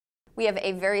We have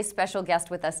a very special guest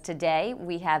with us today.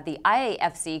 We have the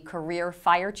IAFC Career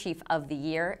Fire Chief of the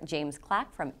Year, James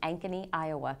Clack from Ankeny,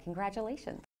 Iowa.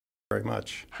 Congratulations. Very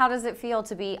much. How does it feel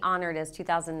to be honored as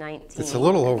 2019? It's a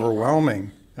little overwhelming.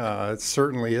 It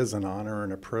certainly is an honor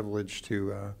and a privilege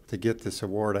to get this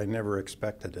award. I never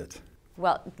expected it.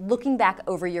 Well, looking back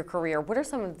over your career, what are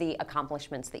some of the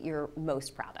accomplishments that you're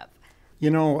most proud of?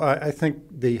 You know, I think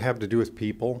they have to do with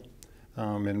people.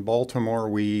 In Baltimore,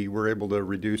 we were able to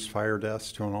reduce fire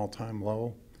deaths to an all-time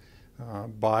low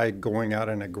by going out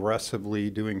and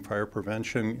aggressively doing fire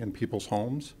prevention in people's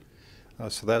homes.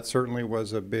 So that certainly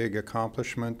was a big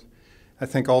accomplishment. I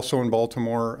think also in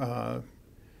Baltimore,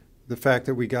 the fact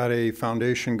that we got a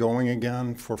foundation going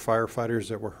again for firefighters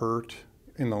that were hurt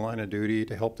in the line of duty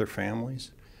to help their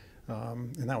families,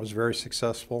 and that was very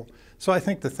successful. So I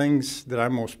think the things that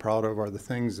I'm most proud of are the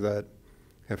things that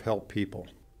have helped people.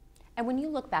 And when you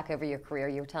look back over your career,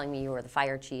 you were telling me you were the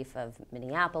fire chief of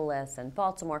Minneapolis and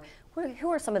Baltimore. Who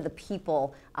are some of the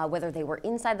people, whether they were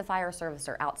inside the fire service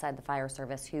or outside the fire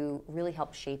service, who really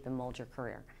helped shape and mold your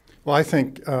career? Well, I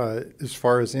think as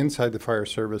far as inside the fire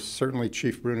service, certainly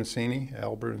Chief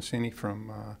Al Brunacini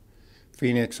from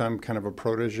Phoenix. I'm kind of a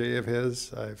protege of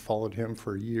his. I followed him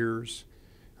for years.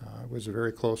 Was a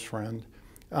very close friend.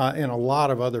 And a lot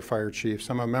of other fire chiefs.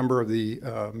 I'm a member of the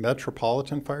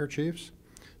Metropolitan Fire Chiefs.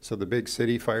 So the big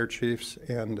city fire chiefs,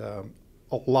 and a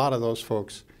lot of those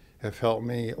folks have helped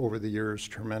me over the years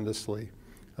tremendously.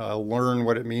 Learn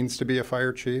what it means to be a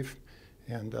fire chief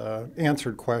and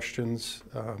answered questions.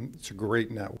 It's a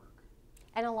great network.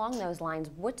 And along those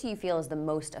lines, what do you feel is the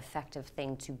most effective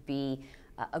thing to be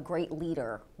a great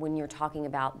leader when you're talking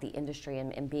about the industry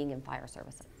and being in fire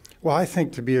services? Well, I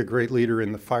think to be a great leader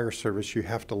in the fire service, you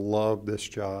have to love this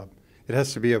job. It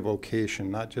has to be a vocation,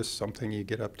 not just something you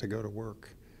get up to go to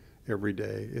work every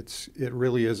day. It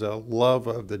really is a love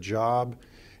of the job,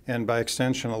 and by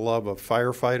extension a love of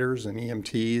firefighters and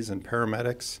EMTs and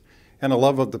paramedics, and a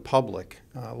love of the public,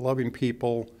 loving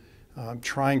people,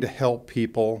 trying to help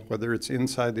people, whether it's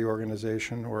inside the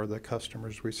organization or the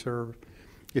customers we serve.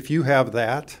 If you have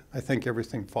that, I think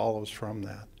everything follows from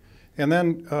that. And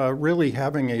then really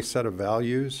having a set of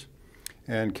values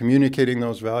and communicating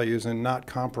those values and not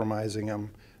compromising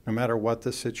them no matter what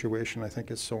the situation, I think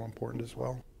is so important as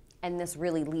well. And this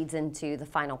really leads into the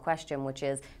final question, which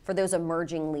is, for those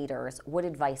emerging leaders, what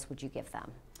advice would you give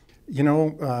them? You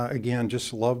know, again,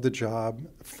 just love the job.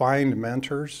 Find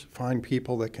mentors, find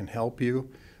people that can help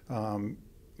you.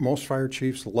 Most fire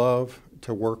chiefs love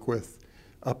to work with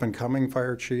up-and-coming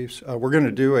fire chiefs. We're going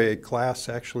to do a class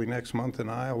actually next month in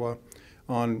Iowa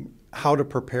on how to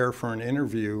prepare for an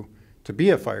interview to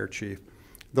be a fire chief.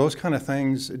 Those kind of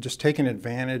things, just taking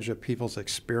advantage of people's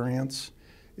experience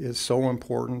is so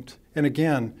important. And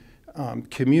again,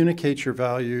 communicate your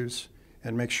values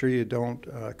and make sure you don't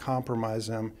compromise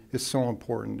them is so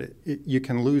important. You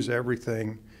can lose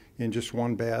everything in just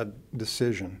one bad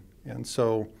decision. And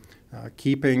so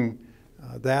keeping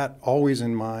that always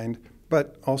in mind,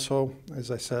 but also, as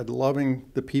I said,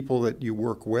 loving the people that you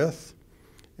work with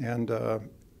and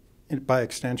by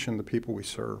extension, the people we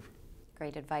serve.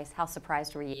 Great advice. How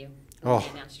surprised were you when they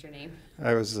announced your name?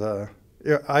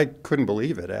 I couldn't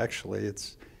believe it, actually.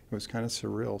 It was kind of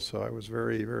surreal, so I was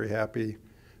very, very happy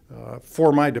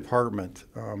for my department.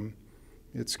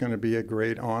 It's going to be a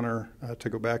great honor to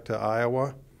go back to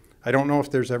Iowa. I don't know if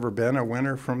there's ever been a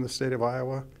winner from the state of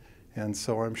Iowa, and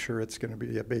so I'm sure it's going to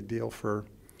be a big deal for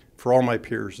all my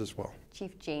peers as well.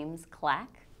 Chief James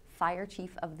Clack, Fire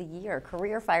Chief of the Year,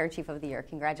 Career Fire Chief of the Year.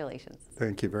 Congratulations.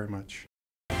 Thank you very much.